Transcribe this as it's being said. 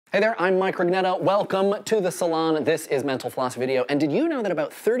Hey there, I'm Mike Rignetta. Welcome to the salon. This is Mental Floss Video. And did you know that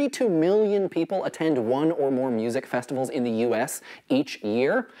about 32 million people attend one or more music festivals in the US each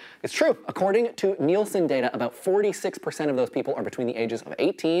year? It's true. According to Nielsen data, about 46% of those people are between the ages of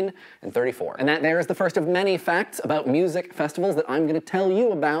 18 and 34. And that there is the first of many facts about music festivals that I'm going to tell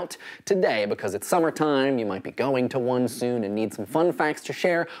you about today. Because it's summertime, you might be going to one soon and need some fun facts to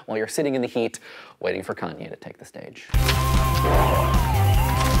share while you're sitting in the heat waiting for Kanye to take the stage.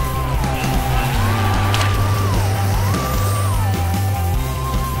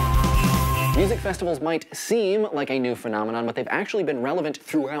 Music festivals might seem like a new phenomenon, but they've actually been relevant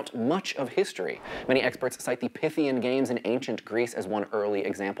throughout much of history. Many experts cite the Pythian Games in ancient Greece as one early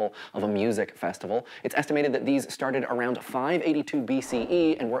example of a music festival. It's estimated that these started around 582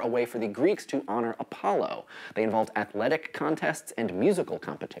 BCE and were a way for the Greeks to honor Apollo. They involved athletic contests and musical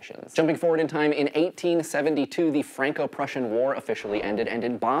competitions. Jumping forward in time, in 1872, the Franco-Prussian War officially ended, and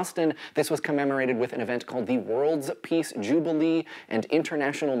in Boston, this was commemorated with an event called the World's Peace Jubilee and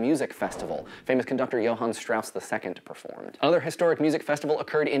International Music Festival. Famous conductor Johann Strauss II performed. Another historic music festival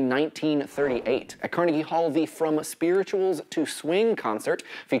occurred in 1938. At Carnegie Hall, the From Spirituals to Swing concert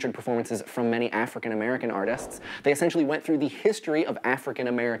featured performances from many African-American artists. They essentially went through the history of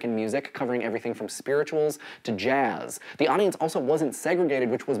African-American music, covering everything from spirituals to jazz. The audience also wasn't segregated,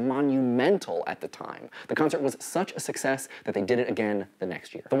 which was monumental at the time. The concert was such a success that they did it again the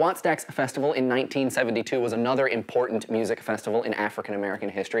next year. The Wattstax Festival in 1972 was another important music festival in African-American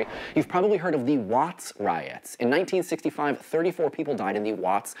history. You've probably heard of the Watts riots. In 1965, 34 people died in the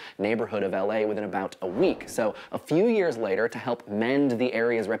Watts neighborhood of LA within about a week. So a few years later, to help mend the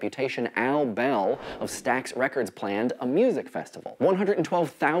area's reputation, Al Bell of Stax Records planned a music festival.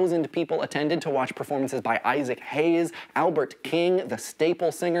 112,000 people attended to watch performances by Isaac Hayes, Albert King, the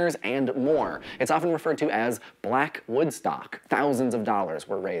Staple Singers, and more. It's often referred to as Black Woodstock. Thousands of dollars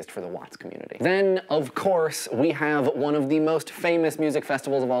were raised for the Watts community. Then, of course, we have one of the most famous music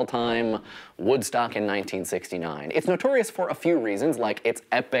festivals of all time, Woodstock in 1969. It's notorious for a few reasons, like its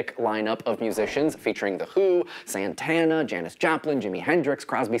epic lineup of musicians featuring The Who, Santana, Janis Joplin, Jimi Hendrix,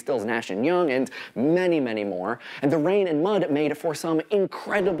 Crosby, Stills, Nash & Young, and many, many more. And the rain and mud made for some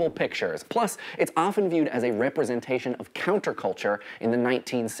incredible pictures. Plus, it's often viewed as a representation of counterculture in the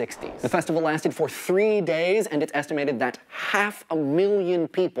 1960s. The festival lasted for 3 days, and it's estimated that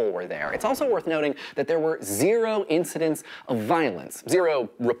 500,000 people were there. It's also worth noting that there were 0 incidents of violence. 0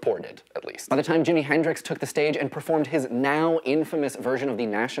 reported, at least. By the time Jimi Hendrix took the stage and performed his now infamous version of the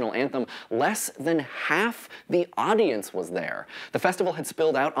national anthem, less than half the audience was there. The festival had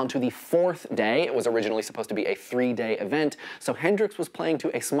spilled out onto the 4th day. It was originally supposed to be a 3-day event, so Hendrix was playing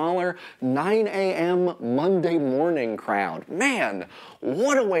to a smaller 9 a.m. Monday morning crowd. Man,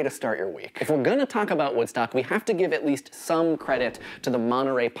 what a way to start your week. If we're gonna talk about Woodstock, we have to give at least some credit to the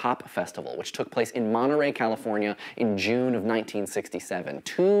Monterey Pop Festival, which took place in Monterey, California in June of 1967,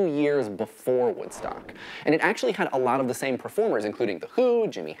 2 years before Woodstock. And it actually had a lot of the same performers, including The Who,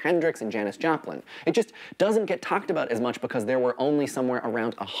 Jimi Hendrix, and Janis Joplin. It just doesn't get talked about as much because there were only somewhere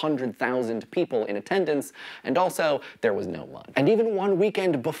around 100,000 people in attendance, and also there was no mud. And even one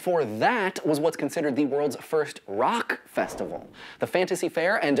weekend before that was what's considered the world's first rock festival, the Fantasy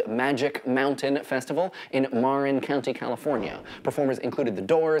Fair and Magic Mountain Festival in Marin County, California. Performers included The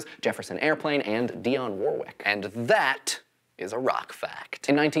Doors, Jefferson Airplane, and Dionne Warwick. And that is a rock fact.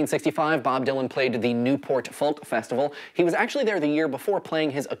 In 1965, Bob Dylan played the Newport Folk Festival. He was actually there the year before playing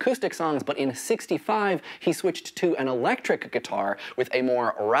his acoustic songs, but in '65, he switched to an electric guitar with a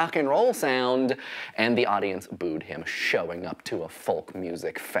more rock and roll sound, and the audience booed him, showing up to a folk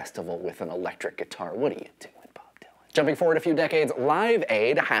music festival with an electric guitar. What are you doing? Jumping forward a few decades, Live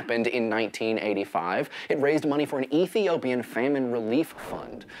Aid happened in 1985. It raised money for an Ethiopian famine relief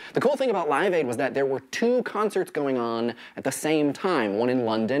fund. The cool thing about Live Aid was that there were 2 concerts going on at the same time, one in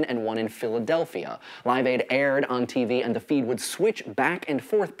London and one in Philadelphia. Live Aid aired on TV, and the feed would switch back and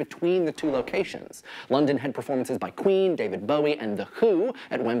forth between the 2 locations. London had performances by Queen, David Bowie, and The Who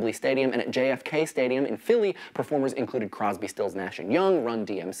at Wembley Stadium, and at JFK Stadium in Philly, performers included Crosby, Stills, Nash & Young, Run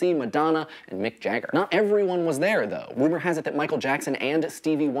DMC, Madonna, and Mick Jagger. Not everyone was there, though. Rumor has it that Michael Jackson and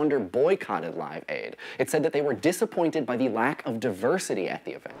Stevie Wonder boycotted Live Aid. It said that they were disappointed by the lack of diversity at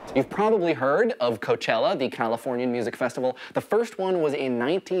the event. You've probably heard of Coachella, the Californian music festival. The first one was in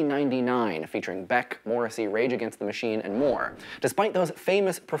 1999, featuring Beck, Morrissey, Rage Against the Machine, and more. Despite those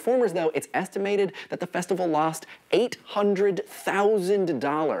famous performers, though, it's estimated that the festival lost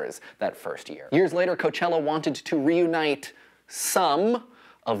 $800,000 that first year. Years later, Coachella wanted to reunite some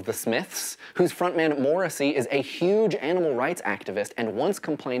of the Smiths, whose frontman Morrissey is a huge animal rights activist and once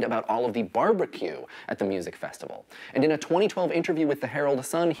complained about all of the barbecue at the music festival. And in a 2012 interview with the Herald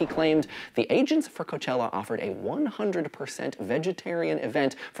Sun, he claimed, "The agents for Coachella offered a 100% vegetarian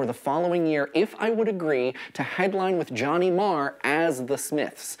event for the following year if I would agree to headline with Johnny Marr as the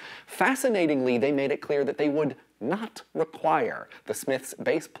Smiths. Fascinatingly, they made it clear that they would not require the Smiths'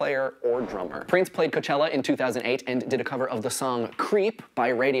 bass player or drummer." Prince played Coachella in 2008 and did a cover of the song Creep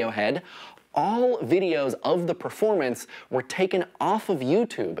by Radiohead. All videos of the performance were taken off of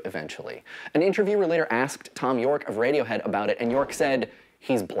YouTube eventually. An interviewer later asked Tom York of Radiohead about it, and York said,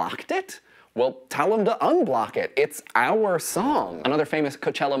 "He's blocked it? Well, tell him to unblock it. It's our song." Another famous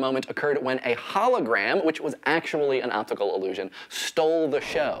Coachella moment occurred when a hologram, which was actually an optical illusion, stole the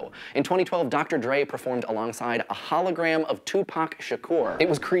show. In 2012, Dr. Dre performed alongside a hologram of Tupac Shakur. It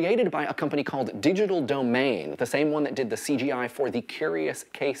was created by a company called Digital Domain, the same one that did the CGI for The Curious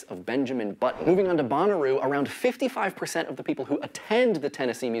Case of Benjamin Button. Moving on to Bonnaroo, around 55% of the people who attend the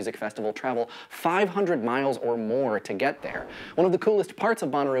Tennessee Music Festival travel 500 miles or more to get there. One of the coolest parts of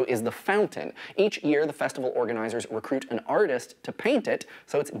Bonnaroo is the fountain. Each year, the festival organizers recruit an artist to paint it,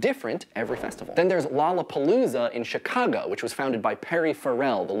 so it's different every festival. Then there's Lollapalooza in Chicago, which was founded by Perry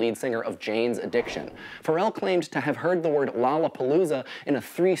Farrell, the lead singer of Jane's Addiction. Farrell claimed to have heard the word Lollapalooza in a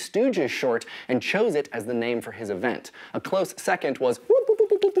Three Stooges short and chose it as the name for his event. A close second was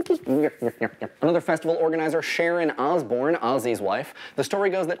another festival organizer, Sharon Osbourne, Ozzy's wife. The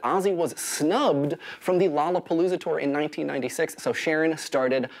story goes that Ozzy was snubbed from the Lollapalooza tour in 1996, so Sharon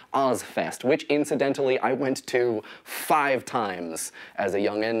started Ozfest, which incidentally I went to 5 times as a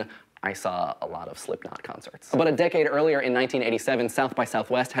youngin'. I saw a lot of Slipknot concerts. About a decade earlier, in 1987, South by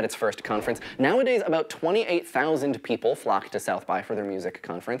Southwest had its first conference. Nowadays, about 28,000 people flock to South by for their music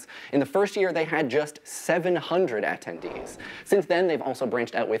conference. In the first year, they had just 700 attendees. Since then, they've also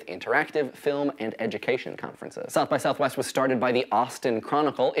branched out with interactive, film, and education conferences. South by Southwest was started by the Austin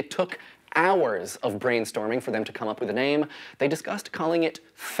Chronicle. It took hours of brainstorming for them to come up with a name. They discussed calling it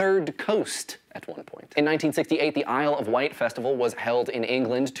Third Coast at one point. In 1968, the Isle of Wight Festival was held in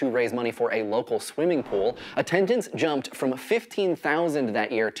England to raise money for a local swimming pool. Attendance jumped from 15,000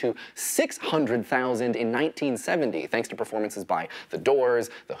 that year to 600,000 in 1970, thanks to performances by The Doors,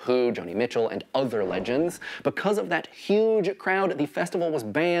 The Who, Joni Mitchell, and other legends. Because of that huge crowd, the festival was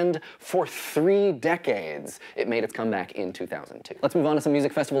banned for 3 decades. It made its comeback in 2002. Let's move on to some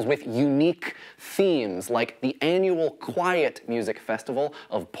music festivals with unique themes, like the annual Quiet Music Festival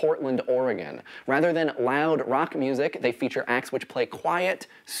of Portland, Oregon. Rather than loud rock music, they feature acts which play quiet,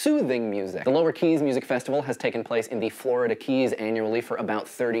 soothing music. The Lower Keys Music Festival has taken place in the Florida Keys annually for about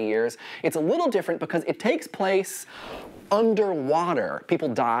 30 years. It's a little different because it takes place underwater. People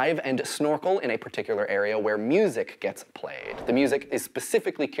dive and snorkel in a particular area where music gets played. The music is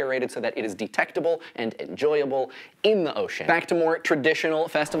specifically curated so that it is detectable and enjoyable in the ocean. Back to more traditional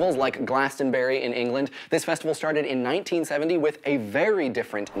festivals like Glastonbury in England. This festival started in 1970 with a very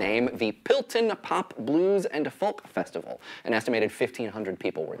different name, the Pilton Pop, Blues and Folk Festival. An estimated 1,500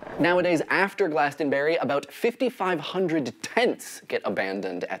 people were there. Nowadays, after Glastonbury, about 5,500 tents get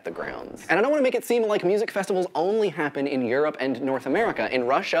abandoned at the grounds. And I don't want to make it seem like music festivals only happen in Europe and North America. In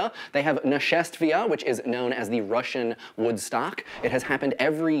Russia, they have Nashestvia, which is known as the Russian Woodstock. It has happened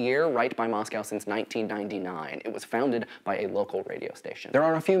every year right by Moscow since 1999. It was founded by a local radio station. There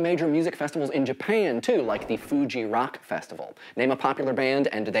are a few major music festivals in Japan, too, like the Fuji Rock Festival. Name a popular band,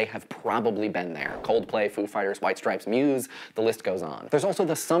 and they have probably been there. Coldplay, Foo Fighters, White Stripes, Muse, the list goes on. There's also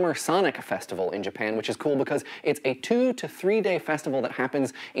the Summer Sonic Festival in Japan, which is cool because it's a 2 to 3 day festival that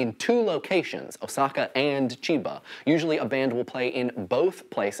happens in 2 locations, Osaka and Chiba. Usually a band will play in both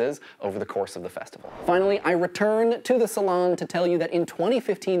places over the course of the festival. Finally, I return to the salon to tell you that in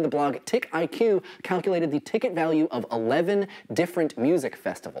 2015, the blog TickIQ calculated the ticket value of 11 different music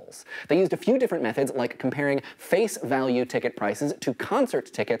festivals. They used a few different methods, like comparing face value ticket prices to concert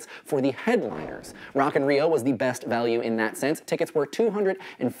tickets for the headliners. Rock in Rio was the best value in that sense. Tickets were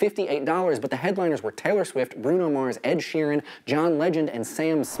 $258, but the headliners were Taylor Swift, Bruno Mars, Ed Sheeran, John Legend, and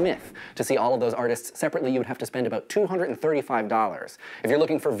Sam Smith. To see all of those artists separately, you would have to spend about $235. If you're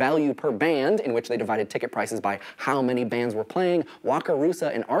looking for value per band, in which they divided ticket prices by how many bands were playing,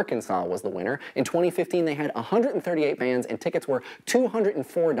 Wakarusa in Arkansas was the winner. In 2015, they had 138 bands, and tickets were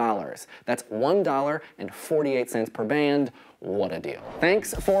 $204. That's $1.48 per band. What a deal.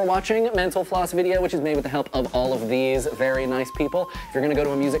 Thanks for watching Mental Floss video, which is made with the help of all of these very nice people. If you're gonna go to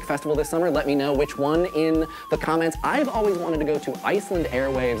a music festival this summer, let me know which one in the comments. I've always wanted to go to Iceland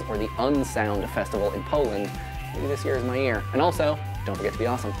Airwaves or the Unsound Festival in Poland. Maybe this year is my year. And also, don't forget to be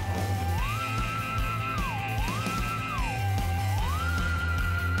awesome.